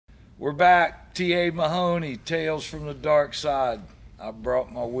We're back. T.A. Mahoney, Tales from the Dark Side. I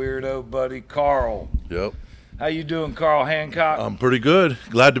brought my weirdo buddy, Carl. Yep. How you doing, Carl Hancock? I'm pretty good.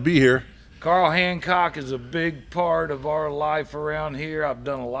 Glad to be here. Carl Hancock is a big part of our life around here. I've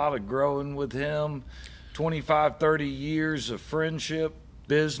done a lot of growing with him. 25, 30 years of friendship,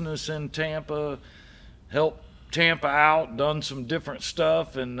 business in Tampa, helped Tampa out, done some different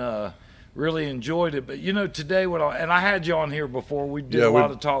stuff, and really enjoyed it. But you know, today and I had you on here before. We did a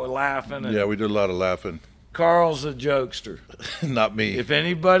lot of talk, laughing. And yeah, we did a lot of laughing. Carl's a jokester. Not me. If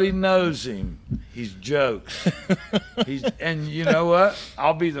anybody knows him, he's jokes. And you know what?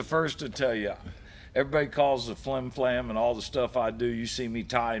 I'll be the first to tell you. Everybody calls the flim flam and all the stuff I do. You see me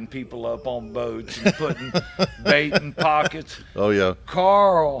tying people up on boats and putting bait in pockets. Oh yeah.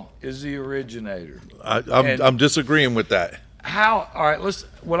 Carl is the originator. I'm disagreeing with that. All right,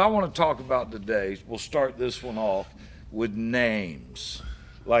 what I want to talk about today, we'll start this one off with names.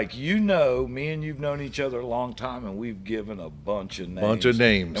 Like, you know, me and you've known each other a long time, and we've given a bunch of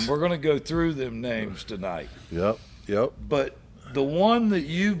names. And we're going to go through them names tonight. Yep. But the one that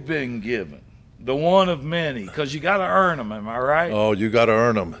you've been given, the one of many, because you got to earn them, am I right? Oh, you got to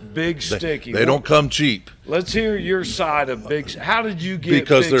earn them. Big Sticky. They don't come cheap. Let's hear your side of Big. How did you get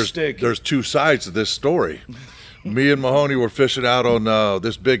Big Sticky? There's two sides to this story. Me and Mahoney were fishing out on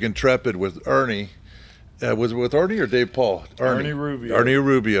this big Intrepid with Ernie. Was it with Ernie or Dave Paul? Ernie Rubio. Ernie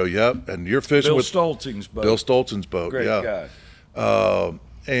Rubio, yep. And you're fishing with Bill Stoltzing's boat. Bill Stoltzing's boat, Great yeah. guy.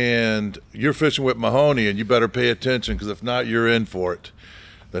 And you're fishing with Mahoney, and you better pay attention, because if not, you're in for it.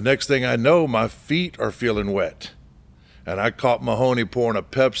 The next thing I know, my feet are feeling wet. And I caught Mahoney pouring a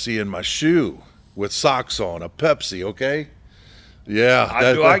Pepsi in my shoe with socks on, a Pepsi, okay?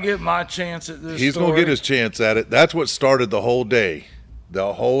 Yeah. Do I get my chance at this He's going to get his chance at it. That's what started the whole day,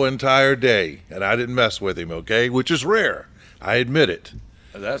 the whole entire day. And I didn't mess with him, okay? Which is rare. I admit it.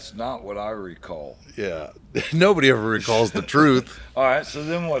 That's not what I recall. Yeah. Nobody ever recalls the truth. All right, so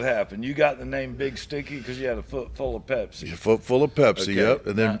then what happened? You got the name Big Sticky because you had a foot full of Pepsi. A foot full of Pepsi, okay. Yep.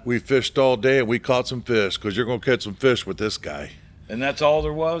 And then we fished all day, and we caught some fish, because you're going to catch some fish with this guy. And that's all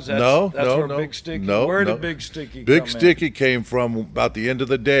there was? No. Big Sticky? Where did Big Sticky come Big Sticky came from about the end of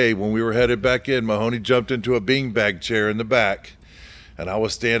the day when we were headed back in. Mahoney jumped into a beanbag chair in the back, and I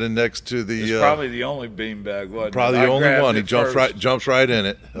was standing next to the... It's probably the only beanbag, wasn't it? Probably the only one. He jumps right in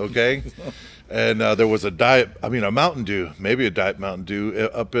it, okay? And there was a Mountain Dew, maybe a Diet Mountain Dew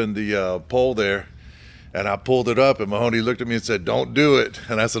up in the pole there. And I pulled it up, and Mahoney looked at me and said, "Don't do it."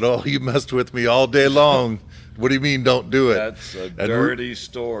 And I said, "Oh, you messed with me all day long. What do you mean, don't do it?" That's a dirty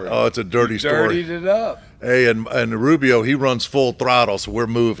story. Oh, it's a dirty story. Dirtied it up. Hey, and Rubio, he runs full throttle, so we're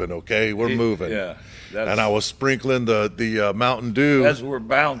moving, okay? We're moving. Yeah. And I was sprinkling the Mountain Dew. As we're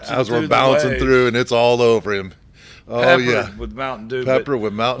bouncing through, and it's all over him. Oh, Peppered yeah. with Mountain Dew. Peppered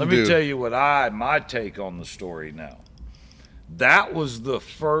with Mountain Dew. Let me tell you my take on the story now. That was the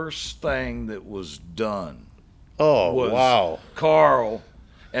first thing that was done. Oh, wow. Carl.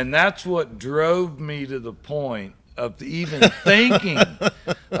 And that's what drove me to the point of even thinking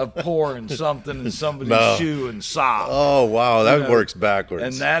of pouring something in somebody's shoe and sock. Oh, wow. That works backwards.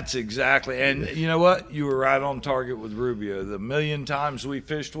 And that's exactly. And you know what? You were right on target with Rubio. The million times we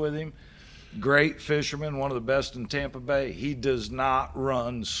fished with him, great fisherman, one of the best in Tampa Bay. He does not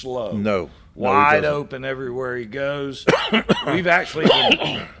run slow. No. Wide open everywhere he goes. We've actually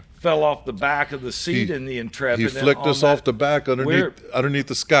fell off the back of the seat in the Intrepid. He flicked us off the back underneath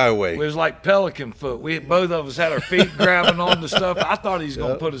the Skyway. It was like pelican foot. Both of us had our feet grabbing on the stuff. I thought he was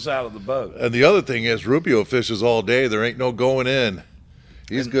going to put us out of the boat. And the other thing is, Rubio fishes all day. There ain't no going in.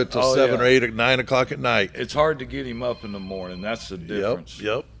 He's good till 7 or 8 or 9 o'clock at night. It's hard to get him up in the morning. That's the difference.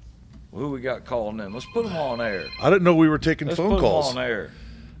 Yep. Who we got calling in? Let's put him on air. I didn't know we were taking phone calls. Let's put him on air.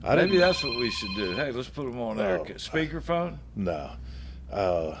 Maybe that's what we should do. Hey, let's put him on air. Speakerphone? No.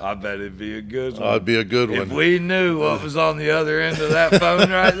 I bet it'd be a good one. It'd be a good one. If we knew what was on the other end of that phone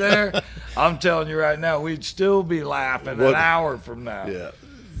right there, I'm telling you right now, we'd still be laughing an hour from now.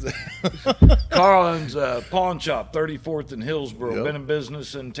 Yeah. Carl owns a pawn shop, 34th and Hillsborough. Yep. Been in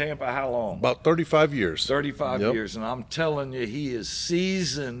business in Tampa how long? About 35 years. 35 years. And I'm telling you, he is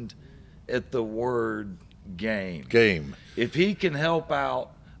seasoned at the word game. If he can help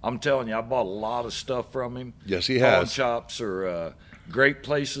out, I'm telling you, I bought a lot of stuff from him. Yes, he has. Pawn shops are great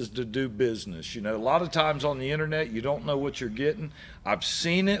places to do business. You know, a lot of times on the internet, you don't know what you're getting. I've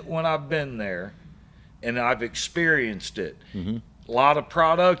seen it when I've been there, and I've experienced it. Mm-hmm. A lot of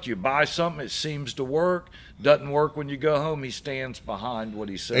product, you buy something, it seems to work. Doesn't work when you go home. He stands behind what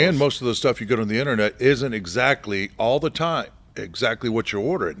he says. And most of the stuff you get on the internet isn't exactly all the time exactly what you're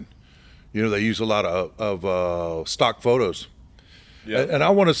ordering. You know, they use a lot of stock photos. Yep. And I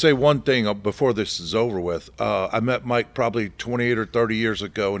want to say one thing before this is over with. I met Mike probably 28 or 30 years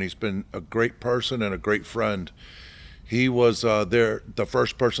ago, and he's been a great person and a great friend. He was there, the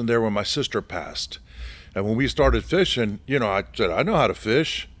first person there when my sister passed. And when we started fishing, I said, I know how to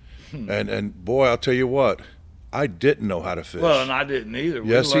fish. And boy, I'll tell you what, I didn't know how to fish. Well, and I didn't either.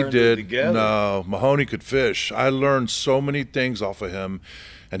 Yes, we he learned it did. together. No, Mahoney could fish. I learned so many things off of him.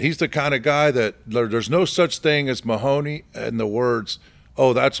 And he's the kind of guy that there's no such thing as Mahoney and the words,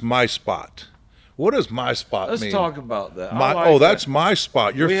 oh, that's my spot. What does my spot mean? Let's talk about that. That's my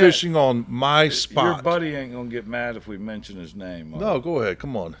spot. You're fishing on my spot. Your buddy ain't going to get mad if we mention his name. No, go ahead.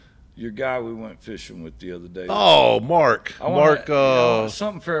 Come on. Your guy we went fishing with the other day. Oh, Mark.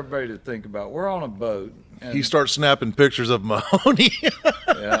 Something for everybody to think about. We're on a boat. And he starts snapping pictures of Mahoney.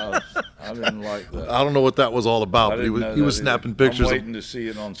 Yeah, I didn't like that. I don't know what that was all about, but he was snapping pictures. I'm waiting to see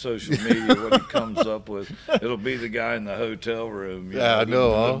it on social media, what he comes up with. It'll be the guy in the hotel room. I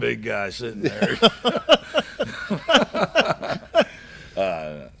know. The big guy sitting there.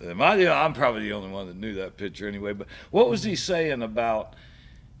 I'm probably the only one that knew that picture anyway. But what was he saying about,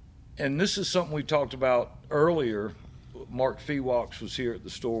 and this is something we talked about earlier, Mark Feewoks was here at the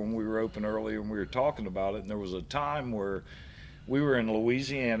store when we were open earlier, and we were talking about it, and there was a time where we were in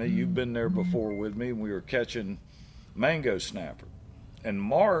Louisiana. You've been there before with me, and we were catching mango snapper. And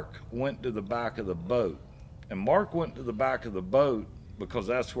Mark went to the back of the boat. And Mark went to the back of the boat because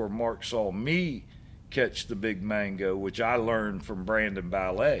that's where Mark saw me catch the big mango, which I learned from Brandon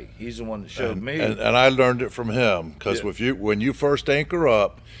Ballet. He's the one that showed me. And I learned it from him because when you first anchor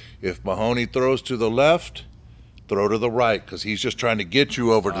up, if Mahoney throws to the left, throw to the right because he's just trying to get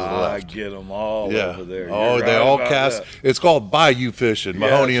you over to the left. I get them all over there. They all cast. That. It's called bayou fishing.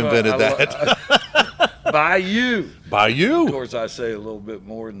 Mahoney invented that. Bayou. Bayou. Of course, I say a little bit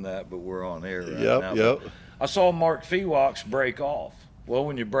more than that, but we're on air right now. Yep. I saw Mark Feewoks break off. Well,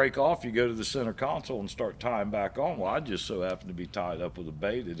 when you break off, you go to the center console and start tying back on. Well, I just so happened to be tied up with a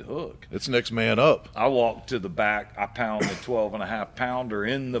baited hook. It's next man up. I walked to the back. I pound the 12.5 pounder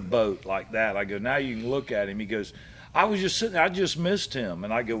in the boat like that. I go, now you can look at him. He goes, I was just sitting there. I just missed him.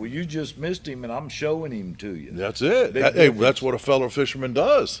 And I go, well, you just missed him, and I'm showing him to you. That's it. That's what a fellow fisherman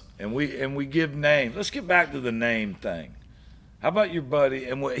does. And we give names. Let's get back to the name thing. How about your buddy?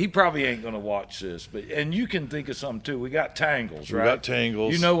 And he probably ain't going to watch this, and you can think of some too. We got Tangles, right? We got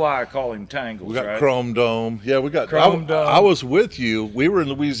Tangles. You know why I call him Tangles, We got right? Chrome Dome. Yeah, we got Chrome Dome. I was with you. We were in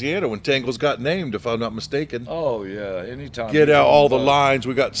Louisiana when Tangles got named, if I'm not mistaken. Oh, yeah. Anytime. Get out all the lines.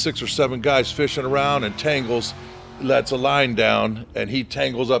 We got 6 or 7 guys fishing around, and Tangles lets a line down, and he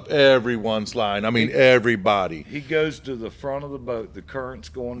tangles up everyone's line. I mean, everybody. He goes to the front of the boat. The current's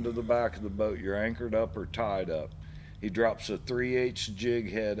going to the back of the boat. You're anchored up or tied up. He drops a 3/8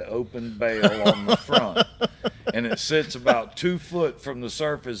 jig head open bail on the front, and it sits about 2 foot from the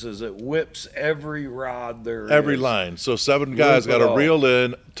surface as it whips every rod there is. Every line. So 7 guys got to reel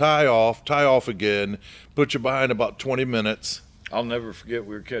in, tie off again, put you behind about 20 minutes. I'll never forget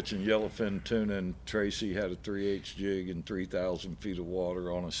we were catching yellowfin tuna, and Tracy had a 3/8 jig in 3,000 feet of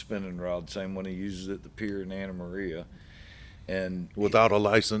water on a spinning rod, same one he uses at the pier in Anna Maria. And without a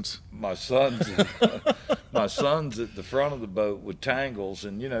license, my son's at the front of the boat with Tangles,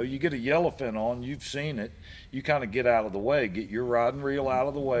 and you get a yellowfin on. You've seen it. You kind of get out of the way, get your rod and reel out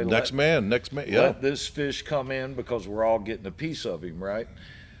of the way. Next man. Yeah. Let this fish come in because we're all getting a piece of him, right?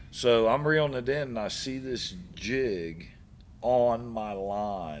 So I'm reeling it in, and I see this jig on my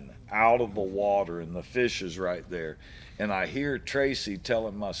line out of the water, and the fish is right there. And I hear Tracy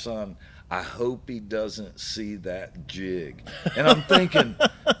telling my son, I hope he doesn't see that jig. And I'm thinking,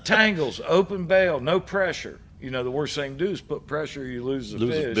 Tangles, open bail, no pressure. The worst thing to do is put pressure, you lose the fish.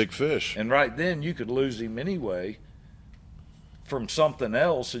 Lose a big fish. And right then, you could lose him anyway from something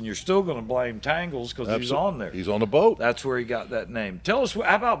else, and you're still going to blame Tangles because he's on there. He's on the boat. That's where he got that name. Tell us,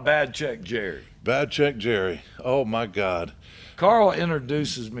 how about Bad Check Jerry? Bad Check Jerry. Oh, my God. Carl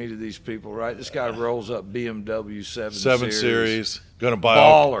introduces me to these people, right? This guy rolls up BMW 7 Series. Gonna buy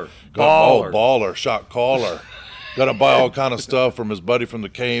baller. Baller, shot caller. Gonna buy all kind of stuff from his buddy from the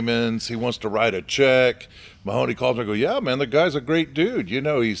Caymans. He wants to write a check. Mahoney calls me and goes, yeah, man, the guy's a great dude.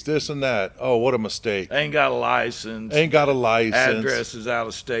 He's this and that. Oh, what a mistake. Ain't got a license. Address is out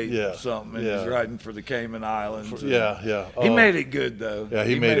of state or something, and he's riding for the Cayman Islands. Yeah. He made it good, though. Yeah,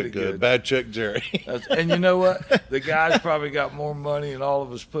 he made it good. Bad Check Jerry. And you know what? The guy's probably got more money than all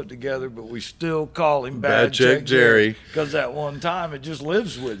of us put together, but we still call him Bad Check Jerry. Because that one time, it just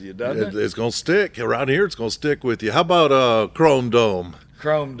lives with you, doesn't it? It's going to stick. Around here, it's going to stick with you. How about Chrome Dome?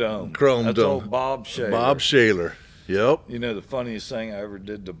 Chrome Dome. Chrome That's Dome. Old Bob Shaler. Bob Shaler. Yep. You know, the funniest thing I ever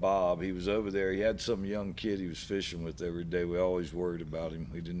did to Bob, he was over there. He had some young kid he was fishing with every day. We always worried about him.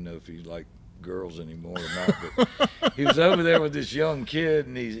 We didn't know if he liked girls anymore or not. But he was over there with this young kid,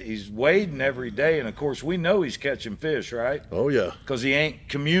 and he's wading every day. And, of course, we know he's catching fish, right? Oh, yeah. Because he ain't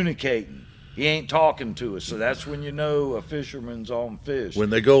communicating. He ain't talking to us. So that's when you know a fisherman's on fish. When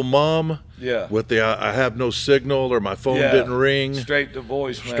they go, Mom, yeah, with the I have no signal or my phone didn't ring. Straight to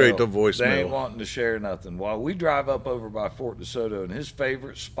voicemail. Straight to voicemail. They ain't wanting to share nothing. While we drive up over by Fort DeSoto, and his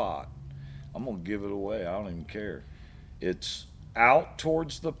favorite spot, I'm going to give it away. I don't even care. It's out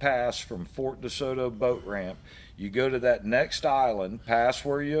towards the pass from Fort DeSoto boat ramp. You go to that next island, pass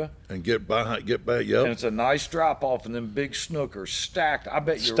where you and get back. Yep. And it's a nice drop off, and then big snookers stacked. I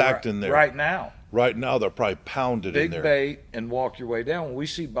bet you're stacked in there right now. Right now, they're probably pounded big in there. Big bait, and walk your way down. When we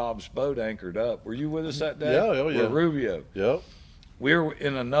see Bob's boat anchored up, were you with us that day? Yeah, oh yeah. With Rubio. Yep. We were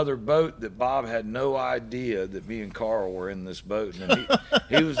in another boat that Bob had no idea that me and Carl were in this boat, and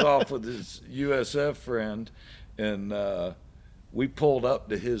he was off with his USF friend, and we pulled up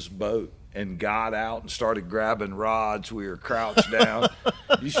to his boat and got out and started grabbing rods. We were crouched down.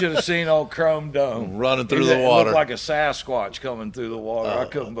 You should have seen old Chrome Dome running through the water. It looked like a Sasquatch coming through the water. I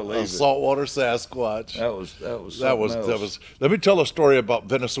couldn't believe it. Saltwater Sasquatch. That was. Let me tell a story about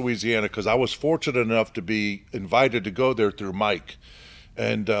Venice, Louisiana, because I was fortunate enough to be invited to go there through Mike,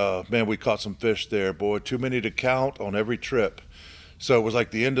 and man, we caught some fish there. Boy, too many to count on every trip. So it was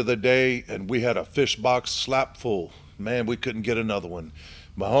like the end of the day, and we had a fish box slap full. Man, we couldn't get another one.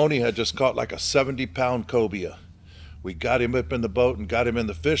 Mahoney had just caught like a 70-pound cobia. We got him up in the boat and got him in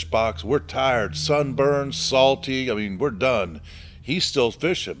the fish box. We're tired, sunburned, salty. I mean, we're done. He's still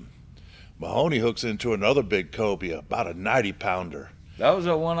fishing. Mahoney hooks into another big cobia, about a 90-pounder. That was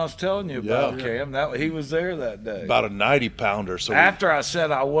the one I was telling you about, Yeah. Cam. He was there that day. About a 90-pounder. So after I said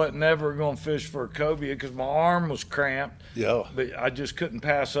I wasn't ever going to fish for a cobia because my arm was cramped. Yeah. But I just couldn't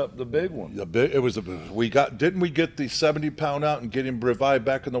pass up the big one. Didn't we get the 70-pound out and get him brevie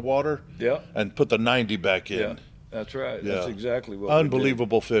back in the water? Yeah. And put the 90 back in. Yeah. That's right. Yeah. That's exactly what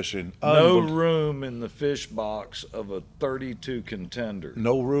Unbelievable fishing. No room in the fish box of a 32 contender.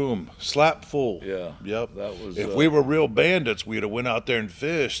 No room. Slap full. Yeah. Yep. That was. If we were real bandits, we'd have went out there and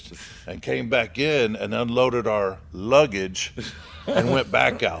fished and came back in and unloaded our luggage and went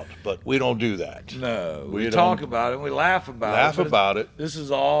back out. But we don't do that. No. We talk about it. We laugh about it. Laugh about it. This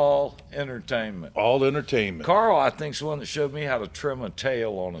is all entertainment. All entertainment. Carl, I think, is the one that showed me how to trim a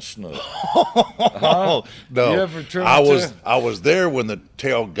tail on a snook. No. You ever trim I was there when the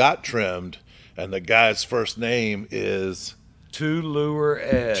tail got trimmed, and the guy's first name is Two Lure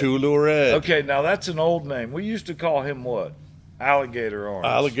Ed. Two Lure Ed. Okay, now that's an old name. We used to call him what? Alligator Arms.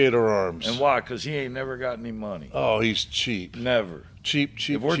 Alligator Arms. And why? Because he ain't never got any money. Oh, he's cheap. Never. Cheap.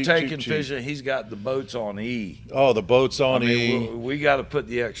 If we're taking fishing, he's got the boats on E. Oh, the boats on E. We got to put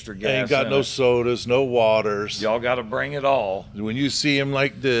the extra gas. Ain't got no sodas, no waters. Y'all got to bring it all. When you see him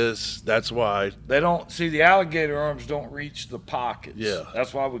like this, that's why. They don't see the alligator arms don't reach the pockets. Yeah,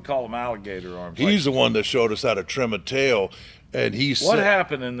 that's why we call them alligator arms. He's the one that showed us how to trim a tail, and he said, "What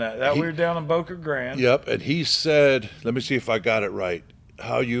happened in that? We were down in Boca Grande." Yep, and he said, "Let me see if I got it right.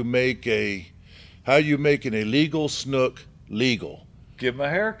 How you make an illegal snook legal." Give him a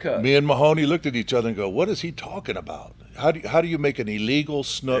haircut. Me and Mahoney looked at each other and go, "What is he talking about? How do you make an illegal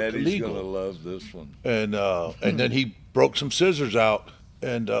snook Eddie's legal?" Gonna love this one. And then he broke some scissors out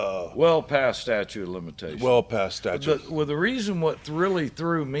and well past statute of limitations. Well past statute. Well, the reason what really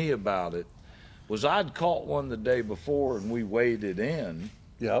threw me about it was I'd caught one the day before and we weighed it in.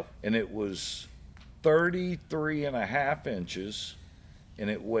 Yep. And it was 33.5 inches, and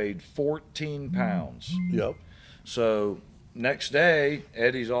it weighed 14 pounds. Yep. So next day,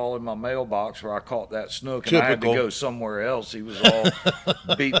 Eddie's all in my mailbox where I caught that snook, and I had to go somewhere else. He was all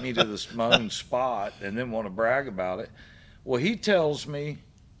beat me to my own spot and then want to brag about it. Well, he tells me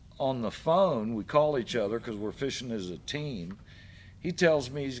on the phone, we call each other because we're fishing as a team. He tells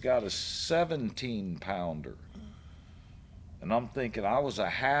me he's got a 17-pounder. And I'm thinking I was a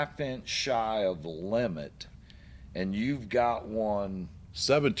half-inch shy of the limit, and you've got one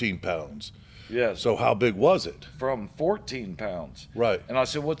 17 pounds. Yes. So how big was it? From 14 pounds. Right. And I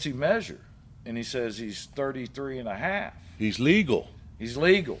said, what's he measure? And he says he's 33.5. He's legal. He's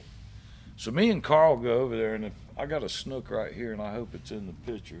legal. So me and Carl go over there, and if I got a snook right here, and I hope it's in the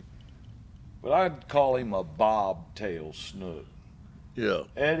picture, but I'd call him a bobtail snook. Yeah.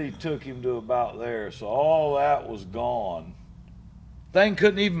 Eddie took him to about there, so all that was gone. Thing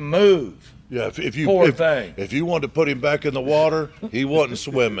couldn't even move. Yeah, if you wanted to put him back in the water, he wasn't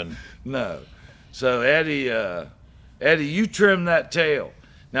swimming. No. So Eddie, you trim that tail.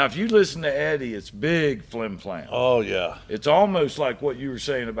 Now, if you listen to Eddie, it's big flim flam. Oh, yeah. It's almost like what you were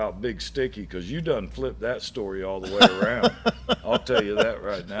saying about Big Sticky, because you done flipped that story all the way around. I'll tell you that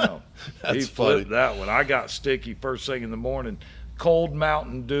right now. He flipped that one. I got Sticky first thing in the morning. Cold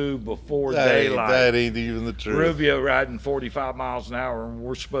Mountain Dew before daylight. That ain't even the truth. Rubio riding 45 miles an hour, and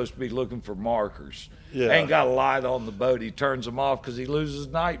we're supposed to be looking for markers. Yeah. Ain't got a light on the boat. He turns them off because he loses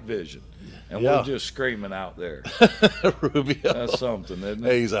night vision. And we're just screaming out there. Rubio. That's something, isn't it?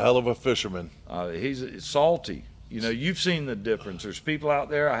 Hey, he's a hell of a fisherman. He's salty. You know, you've seen the difference. There's people out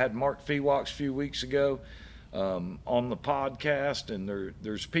there. I had Mark Feewox a few weeks ago on the podcast, and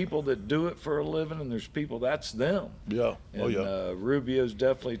there's people that do it for a living, and there's people that's them. Yeah. And Rubio's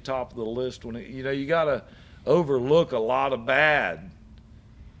definitely top of the list. When you got to overlook a lot of bad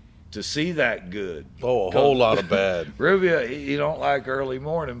to see that good. Oh, a whole lot of bad. Rubio, he don't like early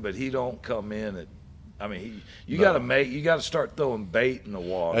morning, but he don't come in at. I mean, you got to start throwing bait in the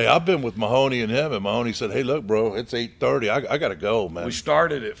water. Hey, I've been with Mahoney and him, and Mahoney said, "Hey, look, bro, it's 8:30. I got to go, man." We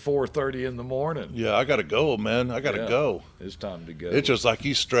started at 4:30 in the morning. Yeah, I got to go, man. I got to go. It's time to go. It's just like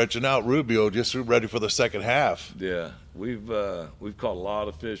he's stretching out Rubio, just ready for the second half. Yeah, we've caught a lot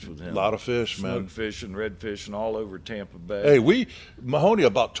of fish with him. A lot of fish, man. Snook fishing, red fishing, all over Tampa Bay. Hey, Mahoney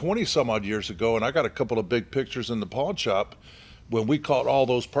about 20 some odd years ago, and I got a couple of big pictures in the pawn shop when we caught all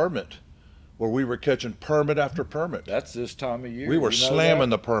those permit. Where we were catching permit after permit. That's this time of year. We were slamming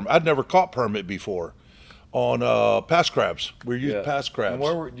the permit. I'd never caught permit before on pass crabs. We used pass crabs.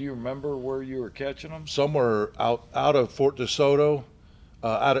 And do you remember where you were catching them? Somewhere out of Fort DeSoto,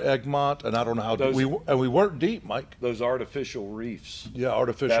 out of Egmont, and I don't know how deep. We weren't deep, Mike. Those artificial reefs. Yeah,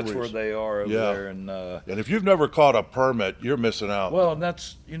 artificial reefs. That's where they are over there. And if you've never caught a permit, you're missing out. Well, and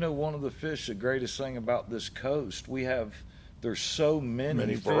that's one of the fish. The greatest thing about this coast, there's so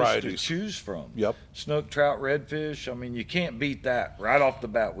many fish varieties to choose from. Yep. Snook, trout, redfish. I mean, you can't beat that. Right off the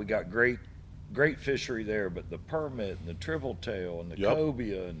bat, we got great fishery there. But the permit and the triple tail and the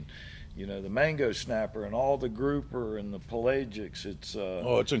cobia and the mango snapper and all the grouper and the pelagics. It's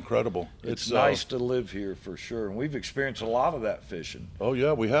it's incredible. It's nice to live here for sure, and we've experienced a lot of that fishing. Oh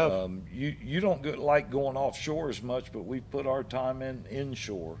yeah, we have. You don't like going offshore as much, but we've put our time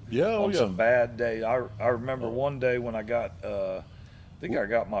inshore. Yeah, on some bad days. I remember one day when I got I think I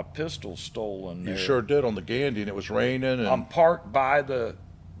got my pistol stolen there. You sure did on the Gandy, and it was raining. And I'm parked by the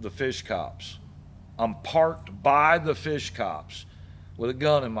fish cops. I'm parked by the fish cops with a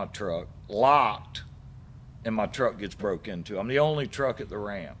gun in my truck, locked, and my truck gets broke into. I'm the only truck at the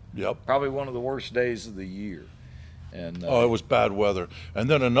ramp. Yep. Probably one of the worst days of the year. And it was bad weather. And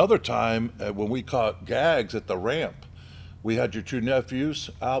then another time when we caught gags at the ramp, we had your two nephews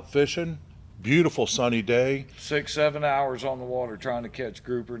out fishing. Beautiful sunny day. 6-7 hours on the water trying to catch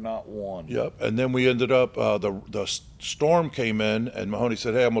grouper, not one. Yep. And then we ended up, the storm came in, and Mahoney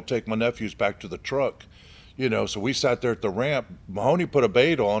said, "Hey, I'm going to take my nephews back to the truck." So we sat there at the ramp. Mahoney put a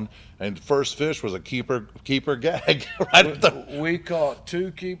bait on, and the first fish was a keeper gag. We caught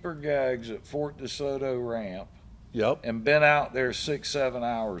 2 keeper gags at Fort DeSoto ramp. Yep. And been out there 6-7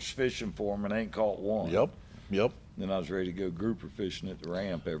 hours fishing for them and ain't caught one. Yep. Then I was ready to go grouper fishing at the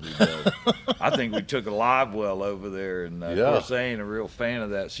ramp every day. I think we took a live well over there, and of course they ain't a real fan of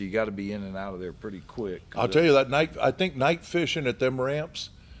that, so you got to be in and out of there pretty quick. I'll tell you that I think night fishing at them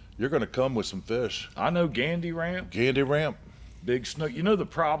ramps, you're going to come with some fish. I know Gandy ramp. Big snook. The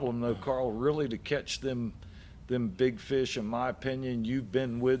problem though, Carl, really to catch them big fish, in my opinion, you've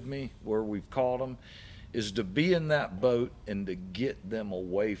been with me where we've caught them, is to be in that boat and to get them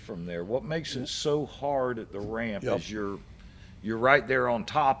away from there. What makes it so hard at the ramp is you're right there on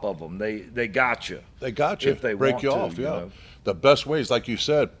top of them. They got you. They got you. If they break want you to, off, yeah. The best way is, like you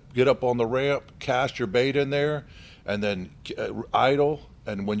said, get up on the ramp, cast your bait in there, and then idle.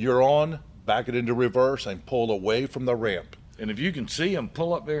 And when you're on, back it into reverse and pull away from the ramp. And if you can see them,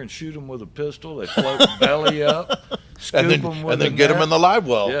 pull up there and shoot them with a pistol. They float belly up, scoop them with and then get them in the live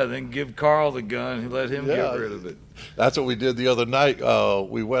well. Yeah, then give Carl the gun and let him get rid of it. That's what we did the other night.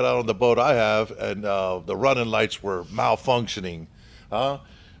 We went out on the boat I have, and the running lights were malfunctioning.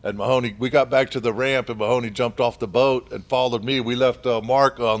 And Mahoney, we got back to the ramp, and Mahoney jumped off the boat and followed me. We left a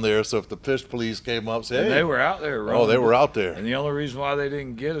mark on there, so if the fish police came up, say, "Hey." And they were out there running. Oh, they were out there. And the only reason why they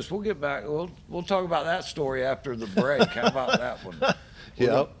didn't get us, we'll get back. We'll talk about that story after the break. How about that one?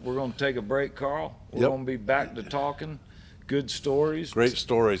 We're going to take a break, Carl. We're going to be back to talking. Good stories. Great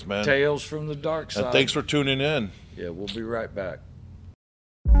stories, man. Tales from the dark side. And thanks for tuning in. Yeah, we'll be right back.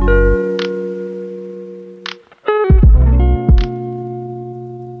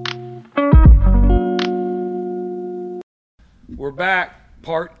 We're back,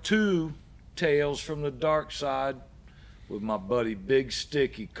 part 2, Tales from the Dark Side. with my buddy Big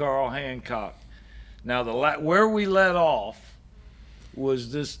Sticky, Carl Hancock. Now, where we let off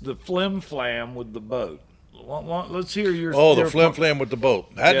was the flim flam with the boat. Let's hear your. Oh, the flim flam with the boat.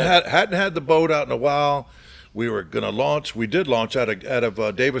 Hadn't had the boat out in a while. We were going to launch. We did launch out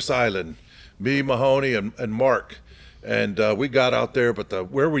of Davis Island, me, Mahoney, and Mark. And we got out there, but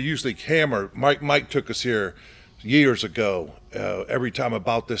where we usually hammer, Mike took us here years ago, every time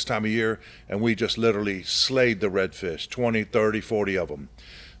about this time of year, and we just literally slayed the redfish, 20, 30, 40 of them.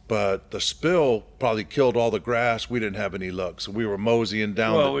 But the spill probably killed all the grass. We didn't have any luck, so we were moseying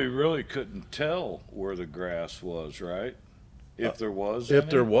down. Well, we really couldn't tell where the grass was, right? If there was any? If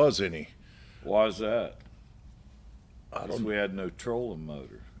there was any. Why is that? I don't Because we had no trolling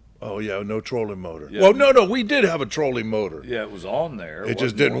motor. Oh, yeah, no trolling motor. Yeah. Well, no, we did have a trolling motor. Yeah, it was on there. It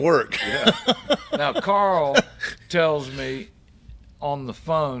just didn't work. Yeah. Now, Carl tells me on the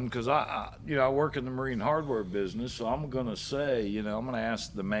phone, because I work in the marine hardware business, so I'm going to say, I'm going to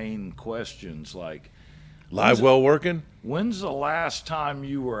ask the main questions like, Live well working? when's the last time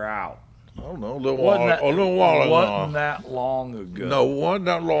you were out? I don't know, a little while ago. Wasn't that long ago? No, wasn't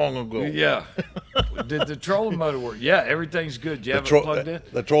that long ago. Yeah. Did the trolling motor work? Yeah, everything's good. You have it plugged in?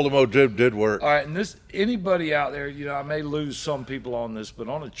 The trolling motor did work. All right, and anybody out there, I may lose some people on this, but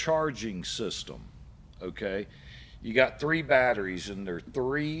on a charging system, okay, you got 3 batteries, and they're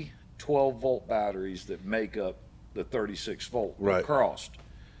 3 12-volt batteries that make up the 36-volt Right. crossed.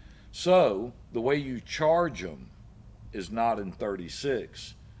 So the way you charge them is not in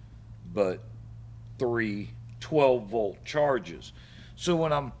 36, but 3 12-volt charges. So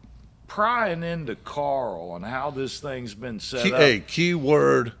when I'm prying into Carl on how this thing's been set up. Hey,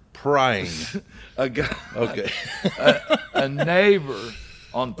 keyword prying. A guy, Okay. a neighbor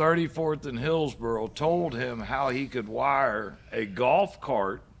on 34th and Hillsboro told him how he could wire a golf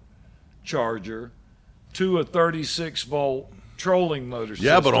cart charger to a 36-volt trolling motor system.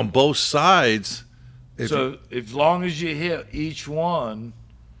 Yeah, but on both sides. As long as you hit each one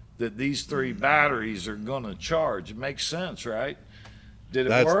that these 3 batteries are going to charge, it makes sense, right? Did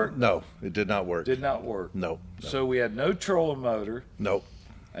it work? No, it did not work. Did not work. No. So we had no trolling motor. No.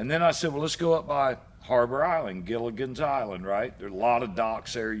 And then I said, well, let's go up by Harbor Island, Gilligan's Island, right? There's a lot of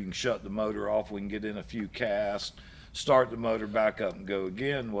docks there. You can shut the motor off. We can get in a few casts, start the motor back up and go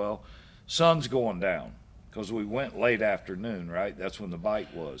again. Well, sun's going down because we went late afternoon, right? That's when the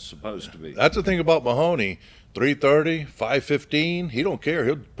bite was supposed to be. That's the thing about Mahoney. 3:30, 5:15, he don't care.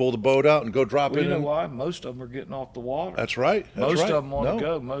 He'll pull the boat out and go drop Well, it you know in. why? Most of them are getting off the water. That's right. Most of them want to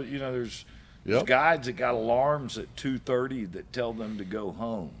go. There's Yep. guides that got alarms at 2:30 that tell them to go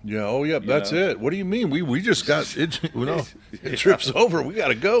home. Yeah, oh yeah, that's know? it. What do you mean? We just got it. It trips over. We got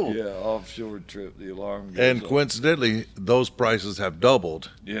to go. Yeah, offshore trip. The alarm goes And off. coincidentally, those prices have doubled.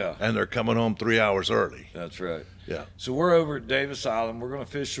 Yeah, And they're coming home 3 hours early. that's right. Yeah. So we're over at Davis Island. We're going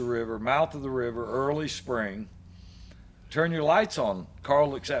to fish the river, mouth of the river, early spring. Turn your lights on. Carl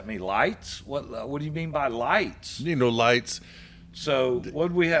looks at me. Lights? What do you mean by lights? You know, lights. So what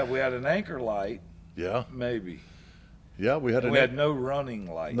did we have? We had an anchor light, Yeah. maybe. Yeah, we had And we had no running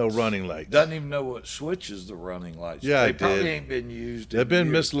lights. no running lights. Doesn't even know what switches the running lights. Yeah, they I probably did. ain't been used. They've been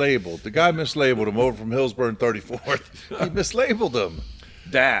mislabeled. The guy mislabeled them over from Hillsborough and 34th. He mislabeled them.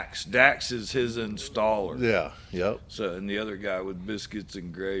 Dax is his installer. Yeah. Yep. So and the other guy with biscuits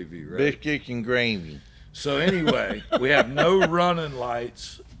and gravy, right? Biscuit and gravy. So anyway, we have no running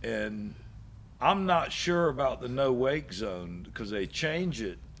lights, and I'm not sure about the no wake zone because they change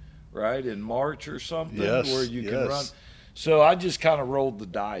it, right, in March or something, Yes, where you can yes. run. So I just kind of rolled the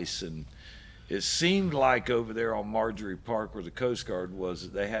dice, and it seemed like over there on Marjorie Park where the Coast Guard was,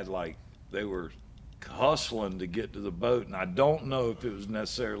 they were hustling to get to the boat, and I don't know if it was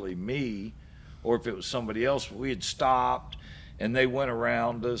necessarily me or if it was somebody else, but we had stopped, and they went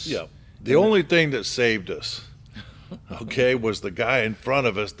around us. Yeah. The only thing that saved us, okay, was the guy in front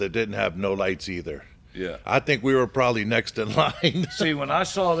of us that didn't have no lights either. Yeah. I think we were probably next in line. See, when I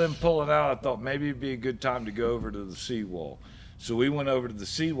saw them pulling out, I thought maybe it'd be a good time to go over to the seawall. So we went over to the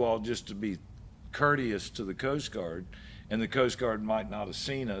seawall just to be courteous to the Coast Guard, and the Coast Guard might not have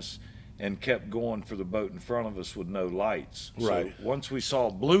seen us and kept going for the boat in front of us with no lights. Right. So once we saw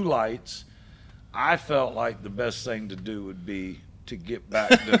blue lights, I felt like the best thing to do would be to get back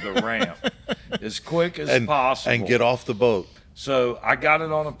to the ramp as quick as possible. And get off the boat. So I got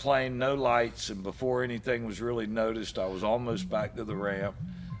it on a plane, no lights, and before anything was really noticed, I was almost back to the ramp.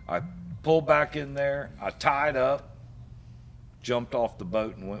 I pulled back in there, I tied up, jumped off the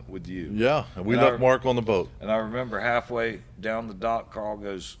boat and went with you. Yeah, and we left Mark on the boat. And I remember halfway down the dock, Carl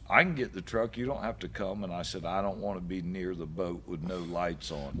goes, I can get the truck. You don't have to come. And I said, I don't want to be near the boat with no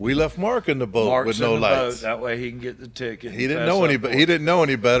lights on. We left Mark in the boat with no lights. That way he can get the ticket. He didn't know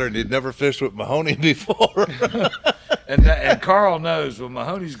any better, and he'd never fished with Mahoney before. And Carl knows when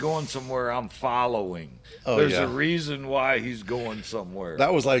Mahoney's going somewhere, I'm following. There's a reason why he's going somewhere.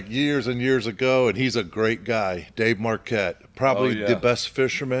 That was like years and years ago, and he's a great guy, Dave Marquette, probably the best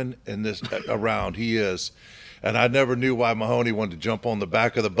fisherman in this around. He is, and I never knew why Mahoney wanted to jump on the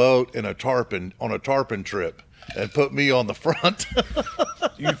back of the boat on a tarpon trip and put me on the front.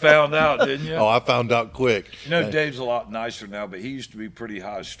 You found out, didn't you? Oh, I found out quick. You know, Dave's a lot nicer now, but he used to be pretty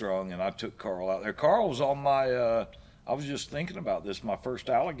high strung, and I took Carl out there. Carl was on my. I was just thinking about this, my first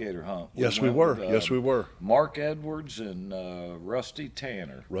alligator hunt. Yes, we were. Mark Edwards and Rusty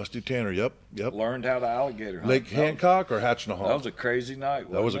Tanner. Yep. Learned how to alligator hunt. Lake Hancock or Hatchinahaw? That was a crazy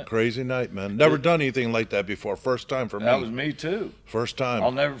night, That was a crazy night, man. Never done anything like that before. First time for me. That was me, too. First time.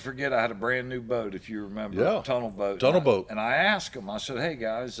 I'll never forget, I had a brand new boat, if you remember. Yeah. Tunnel boat. And I asked them, I said, hey,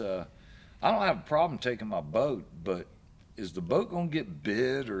 guys, I don't have a problem taking my boat, but is the boat going to get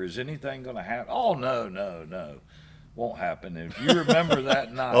bid or is anything going to happen? Oh, no. Won't happen. And if you remember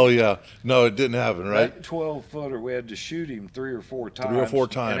that night. Oh, yeah. No, it didn't happen, right? That 12-footer, we had to shoot him 3 or 4 times. 3 or 4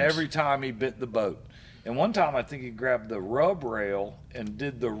 times. And every time he bit the boat. And one time I think he grabbed the rub rail and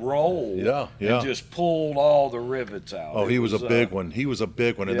did the roll. Yeah. And just pulled all the rivets out. Oh, he was a big one. He was a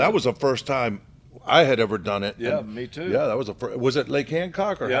big one. And that was the first time I had ever done it. Yeah, and me too. Yeah, that was was it Lake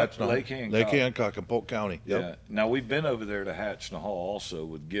Hancock or Hatchinahaw? Lake Hancock. Lake Hancock in Polk County. Yep. Yeah. Now we've been over there to Hatchinahaw also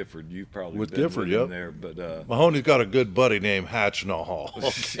with Gifford. You've probably with been Gifford, with him there, but Mahoney's got a good buddy named Hatchinahaw.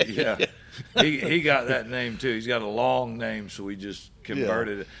 Okay. Yeah. He got that name too. He's got a long name, so we just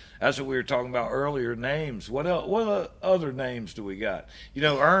converted it. That's what we were talking about earlier. Names. What other names do we got? You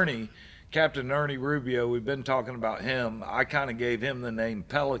know, Ernie, Captain Ernie Rubio. We've been talking about him. I kind of gave him the name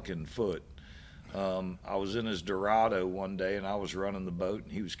Pelican Foot. I was in his Dorado one day, and I was running the boat,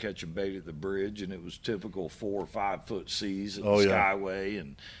 and he was catching bait at the bridge, and it was typical 4 or 5 foot seas at the Skyway,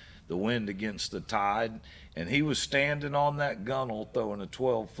 and the wind against the tide, and he was standing on that gunnel throwing a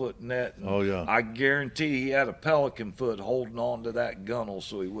 12-foot net. And I guarantee he had a pelican foot holding on to that gunnel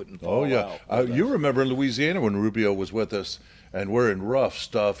so he wouldn't fall out. You remember in Louisiana when Rubio was with us, and we're in rough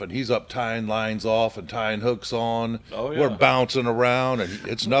stuff, and he's up tying lines off and tying hooks on. We're bouncing around, and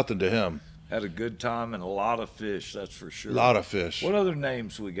it's nothing to him. Had a good time and a lot of fish, that's for sure. A lot of fish. What other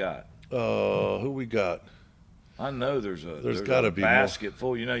names we got? Who we got? I know there's got to be basket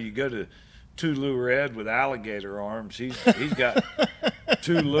full. You know, you go to Two Lure Ed with alligator arms. He's got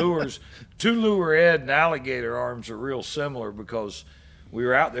 2 lures. Two Lure Ed and alligator arms are real similar because we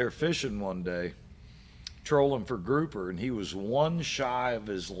were out there fishing one day, trolling for grouper, and he was 1 shy of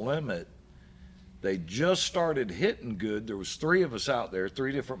his limit. They just started hitting good. There was 3 of us out there,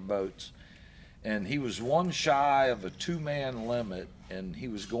 3 different boats. And he was 1 shy of a 2-man limit, and he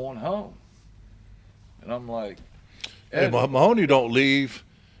was going home. And I'm like, hey, Mahoney don't leave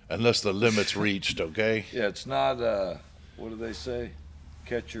unless the limit's reached, okay? Yeah, it's not, what do they say?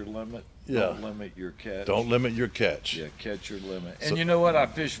 Catch your limit. Yeah. Don't limit your catch. Don't limit your catch. Yeah, catch your limit. And you know what? I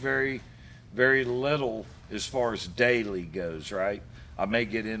fish very, very little as far as daily goes, right? I may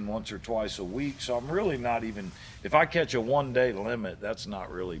get in once or twice a week, so I'm really not even, if I catch a 1-day limit, that's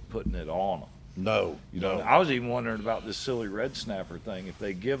not really putting it on them. No, no. I was even wondering about this silly red snapper thing. If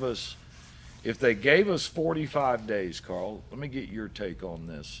they gave us 45 days, Carl, let me get your take on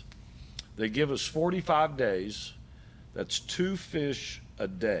this. They give us 45 days. That's 2 fish a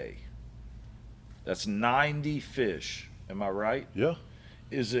day. That's 90 fish. Am I right? Yeah.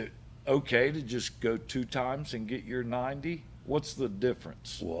 Is it okay to just go 2 times and get your 90? What's the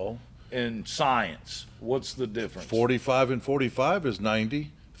difference? Well, in science, what's the difference? 45 and 45 is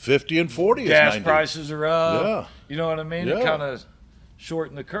 90. 50 and 40 is 90. Gas prices are up. Yeah. You know what I mean? Yeah. It kind of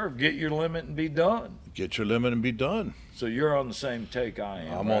shorten the curve. Get your limit and be done. Get your limit and be done. So you're on the same take I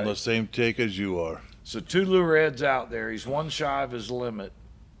am. I'm on the same take as you are. So 2 Lure Ed's out there. He's 1 shy of his limit,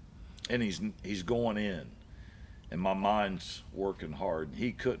 and he's going in. And my mind's working hard.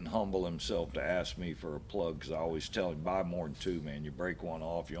 He couldn't humble himself to ask me for a plug because I always tell him, buy more than 2, man. You break 1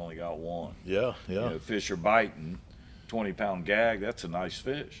 off, you only got 1. Yeah. You know, fish are biting. 20-pound gag, that's a nice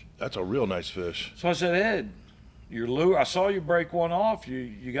fish. That's a real nice fish. So I said, Ed, your lure, I saw you break 1 off.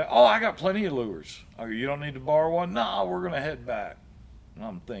 You got, I got plenty of lures. Oh, you don't need to borrow 1? No, we're going to head back. And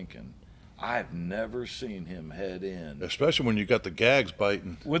I'm thinking, I've never seen him head in. Especially when you got the gags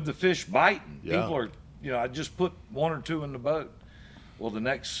biting. With the fish biting. Yeah. People are, I just put 1 or 2 in the boat. Well, it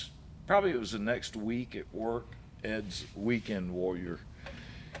was the next week at work, Ed's Weekend Warrior.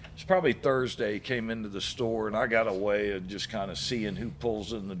 It's probably Thursday. He came into the store, and I got a way of just kind of seeing who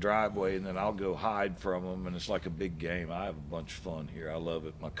pulls in the driveway, and then I'll go hide from them, and it's like a big game. I have a bunch of fun here. I love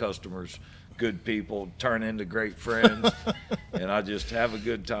it. My customers, good people, turn into great friends, and I just have a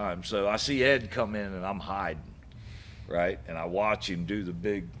good time. So I see Ed come in, and I'm hiding, right? And I watch him do the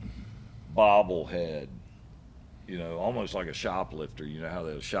big bobblehead, you know, almost like a shoplifter. You know how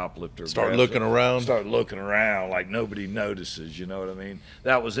the shoplifter Start looking around like nobody notices, you know what I mean?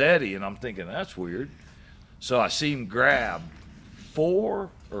 That was Eddie, and I'm thinking, that's weird. So I see him grab 4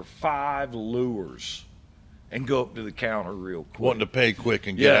 or 5 lures and go up to the counter real quick. Wanting to pay quick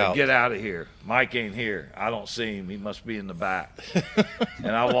and get out. Get out of here. Mike ain't here. I don't see him. He must be in the back.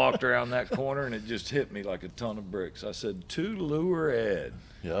 And I walked around that corner, and it just hit me like a ton of bricks. I said, 2 lure Ed.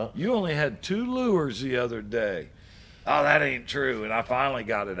 Yeah. You only had 2 lures the other day. Oh, that ain't true. And I finally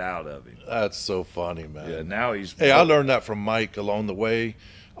got it out of him. That's so funny, man. Yeah, now he's... Hey, I learned that from Mike along the way.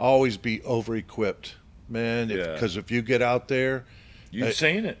 Always be over-equipped, man. Because if you get out there... You've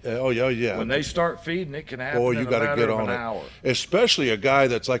seen it. Oh, yeah. When they start feeding, it can happen Boy, in you a got to matter get of on an it. hour. Especially a guy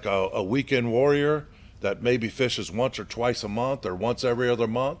that's like a weekend warrior that maybe fishes once or twice a month or once every other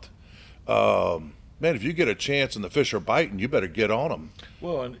month. Man, if you get a chance and the fish are biting, you better get on them.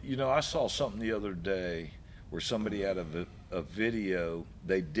 Well, and you know, I saw something the other day where somebody had a video.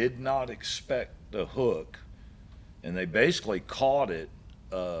 They did not expect the hook, and they basically caught it,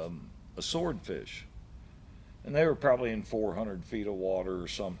 a swordfish. And they were probably in 400 feet of water or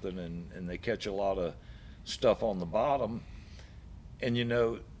something, and they catch a lot of stuff on the bottom. And, you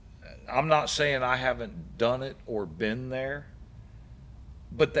know, I'm not saying I haven't done it or been there,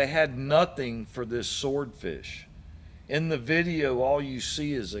 but they had nothing for this swordfish. In the video, all you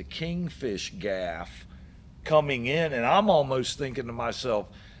see is a kingfish gaff coming in, and I'm almost thinking to myself,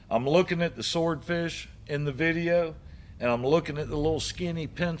 I'm looking at the swordfish in the video, and I'm looking at the little skinny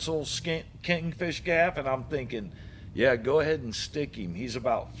pencil kingfish gaff, and I'm thinking, yeah, go ahead and stick him. He's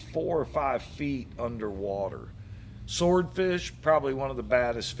about 4 or 5 feet underwater. Swordfish, probably one of the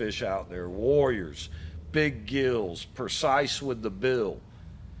baddest fish out there. Warriors, big gills, precise with the bill.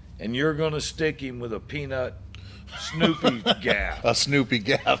 And you're going to stick him with a peanut Snoopy gaff. A Snoopy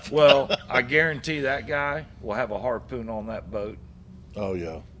gaff. Well, I guarantee that guy will have a harpoon on that boat. Oh,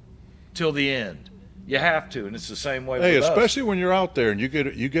 yeah. Till the end. You have to, and it's the same way Hey, with especially us. when you're out there and you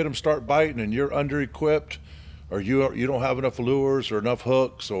get them start biting and you're under-equipped, or you don't have enough lures or enough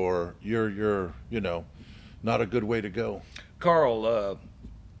hooks, or you're not a good way to go. Carl,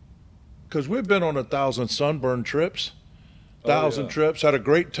 because we've been on 1,000 sunburn trips, 1,000 yeah. trips, had a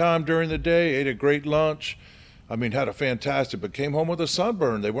great time during the day, ate a great lunch. I mean, had a fantastic, but came home with a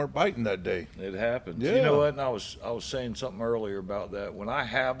sunburn. They weren't biting that day. it happens. Yeah. You know what? And I was saying something earlier about that. When I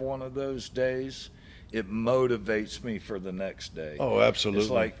have one of those days, it motivates me for the next day. Oh, absolutely. It's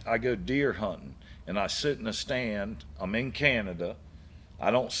like I go deer hunting, and I sit in a stand. I'm in Canada.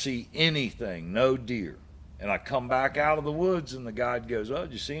 I don't see anything, no deer. And I come back out of the woods, and the guide goes, oh,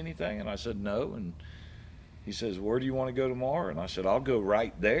 did you see anything? And I said, no. And he says, where do you want to go tomorrow? And I said, I'll go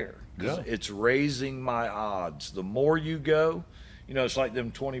right there. Because it's raising my odds. The more you go, you know, it's like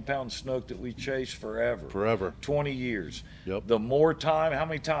them 20-pound snook that we chased forever. 20 years. Yep. The more time, how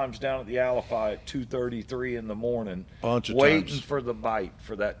many times down at the Alify at 2:33 in the morning, Bunch of waiting times. for the bite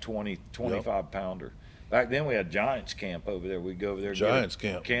for that 25-pounder. Back then we had Giants Camp over there. We'd go over there and Giants get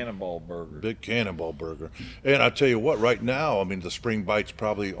a Camp. Cannonball burger. Big Cannonball burger. And I tell you what, right now, I mean, the spring bite's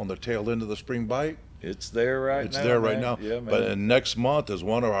probably on the tail end of the spring bite. It's there right now. It's there right now. Yeah, man. But next month is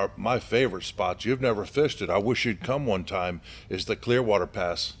one of my favorite spots. You've never fished it. I wish you'd come one time. Is the Clearwater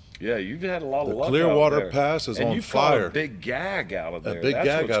Pass. Yeah, you've had a lot of The luck Clearwater out there. Pass is and on you fire. Caught a big gag out of there. A big That's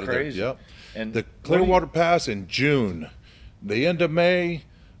gag what's out of crazy. there. Yep. And the Clearwater Pass in June, the end of May,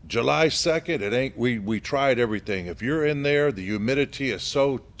 July 2nd. It ain't. We tried everything. If you're in there, the humidity is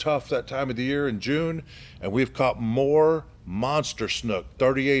so tough that time of the year in June, and we've caught more monster snook,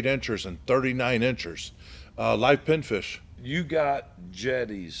 38 inchers and 39 inchers. Live pinfish. You got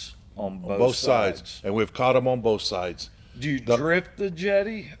jetties on both sides, and we've caught them on both sides. Do you drift the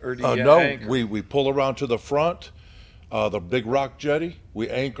jetty, or do you No, anchor we pull around to the front, the big rock jetty. We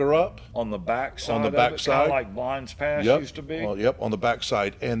anchor up on the back side? on the back side, kind of like Blinds Pass used to be. Yep, on the back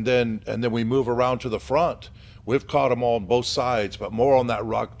side, and then we move around to the front. We've caught them all on both sides, but more on that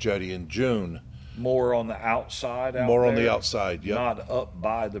rock jetty in June. More on the outside. More on the outside. Yep. Not up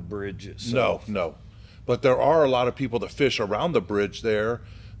by the bridge itself. No. But there are a lot of people that fish around the bridge there.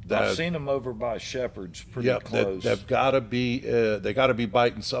 I've seen them over by Shepherd's pretty close. They've got to be. They got to be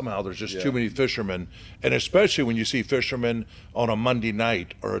biting somehow. There's just too many fishermen, and especially when you see fishermen on a Monday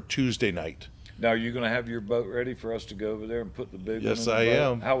night or a Tuesday night. Now, are you going to have your boat ready for us to go over there and put the big Yes, one in the I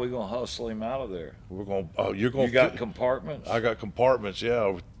boat? am. How are we going to hustle him out of there? We're going. Oh, you're going. You got compartments? I got compartments. Yeah,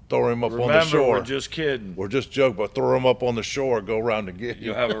 we're throwing him up Remember, on the shore. we're just kidding. We're just joking, but throw him up on the shore. Go around and get you.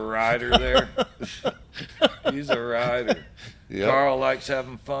 You'll have a rider there. He's a rider. Yep. Carl likes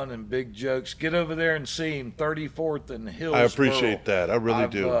having fun and big jokes. Get over there and see him, 34th and Hillsboro. I appreciate that. I really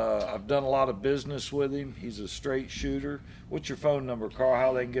do. I've done a lot of business with him. He's a straight shooter. What's your phone number, Carl?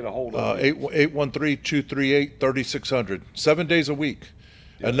 How they can get a hold of you? 813-238-3600. 7 days a week.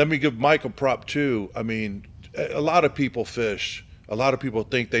 Yeah. And let me give Mike a prop too. I mean, a lot of people fish. A lot of people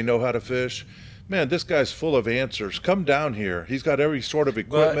think they know how to fish. Man, this guy's full of answers. Come down here. He's got every sort of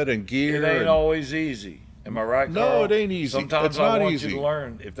equipment and gear. It ain't always easy. Am I right, Carl? No, it ain't easy. Sometimes it's not I want easy. you to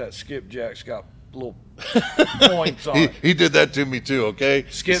learn if that skipjack's got little points on it. He did that to me too, okay?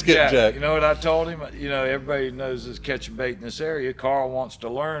 Skipjack. You know what I told him? You know, everybody knows this catching bait in this area. Carl wants to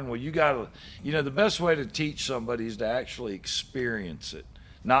learn. Well, you got to, you know, the best way to teach somebody is to actually experience it,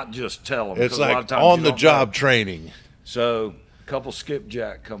 not just tell them. It's like on-the-job training. So, a couple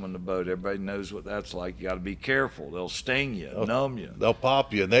skipjack come in the boat. Everybody knows what that's like. You got to be careful. They'll sting you, numb you. They'll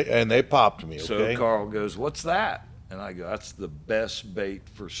pop you, and they popped me. Okay? So Carl goes, "What's that?" And I go, "That's the best bait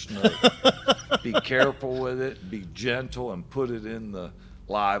for snook. Be careful with it. Be gentle, and put it in the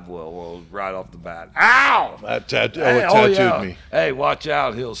live well right off the bat. Ow! That tattooed me. Hey, watch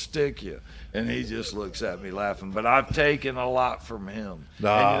out! He'll stick you." And he just looks at me laughing. But I've taken a lot from him.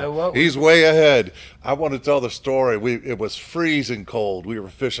 Nah, and you know what? He's way ahead. I want to tell the story. It was freezing cold. We were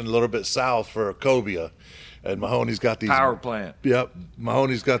fishing a little bit south for cobia. And Mahoney's got these power plant. Yep.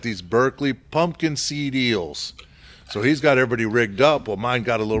 Mahoney's got these Berkeley pumpkin seed eels. So he's got everybody rigged up. Well, mine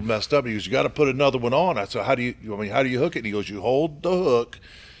got a little messed up. He goes, "You got to put another one on." I said, how do you hook it? And he goes, "You hold the hook."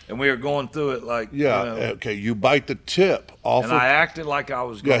 And we were going through it like, yeah, okay, you bite the tip off. And I acted like I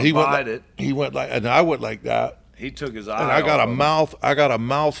was going to bite it. He went like, and I went like that. He took his eye. And I got a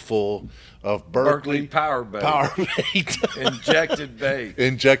mouthful of Berkeley power bait. Injected bait.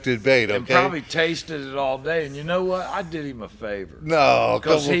 Injected bait. Okay. And probably tasted it all day. And you know what? I did him a favor. No,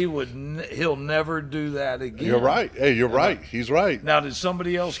 because he'll never do that again. You're right. Hey, you're right. He's right. Now, did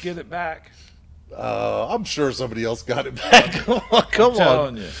somebody else get it back? I'm sure somebody else got it back. Come on. I'm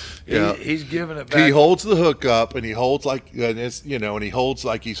telling you. He's giving it back. He holds the hook up, and he holds like, and it's, and he holds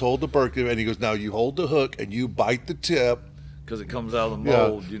like he's holding the Berkeley, and he goes, "Now you hold the hook, and you bite the tip." Because it comes out of the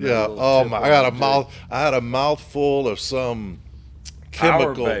mold. Yeah. Oh my! I had a mouthful of some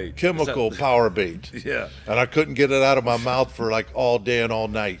chemical power bait. Yeah. And I couldn't get it out of my mouth for like all day and all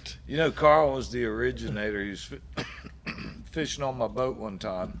night. You know, Carl was the originator. He was fishing on my boat one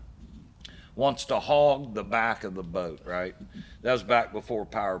time. Wants to hog the back of the boat, right? That was back before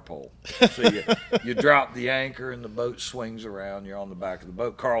power pole. So you drop the anchor and the boat swings around. You're on the back of the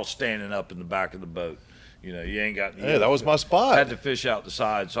boat. Carl's standing up in the back of the boat. You know, you ain't got. Hey, that was my spot. I had to fish out the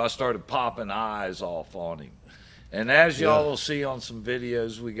side, so I started popping eyes off on him. And as y'all will see on some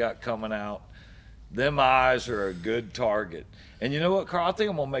videos we got coming out, them eyes are a good target. And you know what, Carl? I think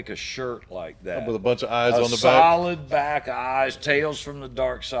I'm going to make a shirt like that. With a bunch of eyes on the back. Solid back eyes, Tales from the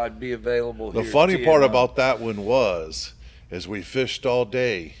Dark Side be available here. The funny part about that one is we fished all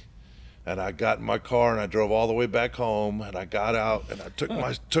day. And I got in my car and I drove all the way back home, and I got out and I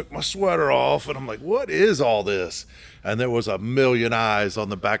took my sweater off, and I'm like, "What is all this?" And there was a million eyes on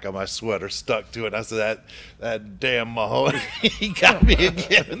the back of my sweater stuck to it. I said, that damn Mahoney, he got me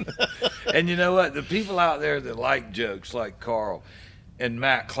again. And you know what? The people out there that like jokes like Carl and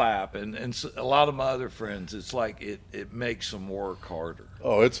Matt Clapp and a lot of my other friends, it's like it makes them work harder.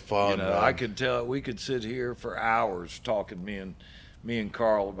 Oh, it's fun. You know, man. I could tell we could sit here for hours talking, me and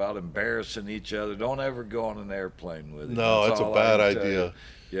Carl, about embarrassing each other. Don't ever go on an airplane with him. No, it's a bad idea.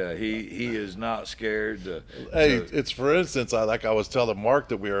 Yeah, he is not scared to. It's for instance, I was telling Mark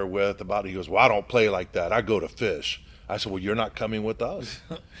that we were with about. He goes, "Well, I don't play like that. I go to fish." I said, "Well, you're not coming with us.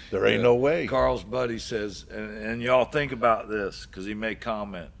 There ain't no way." Carl's buddy says, and y'all think about this because he may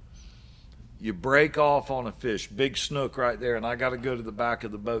comment. You break off on a fish, big snook right there, and I got to go to the back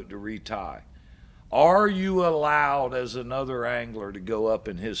of the boat to retie. Are you allowed as another angler to go up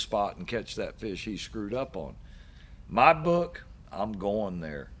in his spot and catch that fish he screwed up on? My book, I'm going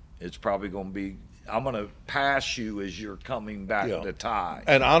there. It's probably going to be, I'm going to pass you as you're coming back to tie.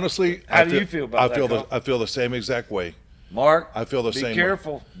 And honestly, how do you feel about that? I feel the same exact way. Mark, I feel the same. Be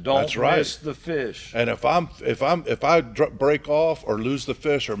careful. Don't miss the fish. And if I break off or lose the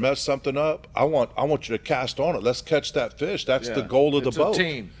fish or mess something up, I want you to cast on it. Let's catch that fish. That's the goal of the boat.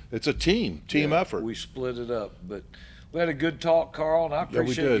 It's a team effort. We split it up, but we had a good talk, Carl, and I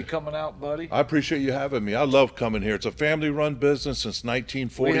appreciate you coming out, buddy. I appreciate you having me. I love coming here. It's a family-run business since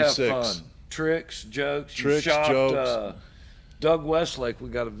 1946. We have fun. tricks, jokes. Tricks, you shocked, jokes. Doug Westlake, we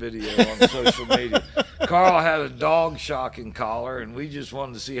got a video on social media. Carl had a dog shocking collar, and we just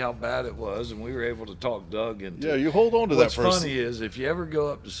wanted to see how bad it was, and we were able to talk Doug into Yeah, it. you hold on to What's that for funny is if you ever go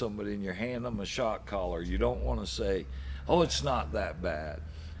up to somebody and you hand them a shock collar, you don't want to say, oh, it's not that bad.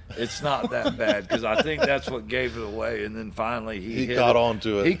 It's not that bad, because I think that's what gave it away. And then finally he hit got it.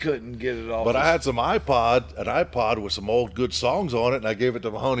 onto it. He couldn't get it off. But I had an iPod with some old good songs on it, and I gave it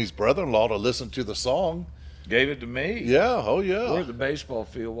to Mahoney's brother-in-law to listen to the song. Gave it to me. Yeah, oh yeah. We're at the baseball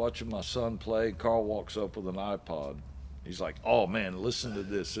field watching my son play. Carl walks up with an iPod. He's like, oh, man, listen to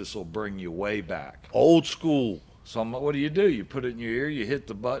this. This will bring you way back. Old school. So I'm like, what do? You put it in your ear, you hit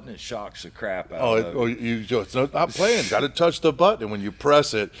the button, it shocks the crap out of Oh, it. you just not playing. Got to touch the button. When you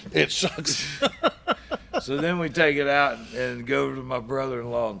press it, it shocks. So then we take it out and go over to my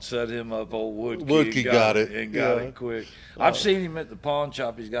brother-in-law and set him up. Old Woodkey. Woodkey got it. And got Yeah. it quick. I've seen him at the pawn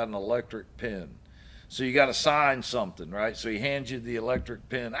shop. He's got an electric pen. So you got to sign something, right? So he hands you the electric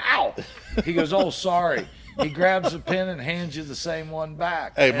pen. Ow! He goes, oh, sorry. He grabs the pen and hands you the same one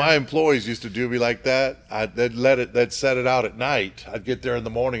back. Hey, And my employees used to do me like that. They'd set it out at night. I'd get there in the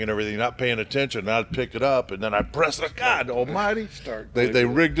morning and everything, not paying attention. And I'd pick it up, and then I'd press it. God almighty. They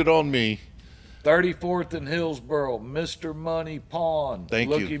clicking. rigged it on me. 34th in Hillsboro, Mr. Money Pawn. Thank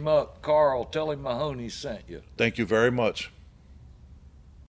Look you. him up. Carl, tell him Mahoney sent you. Thank you very much.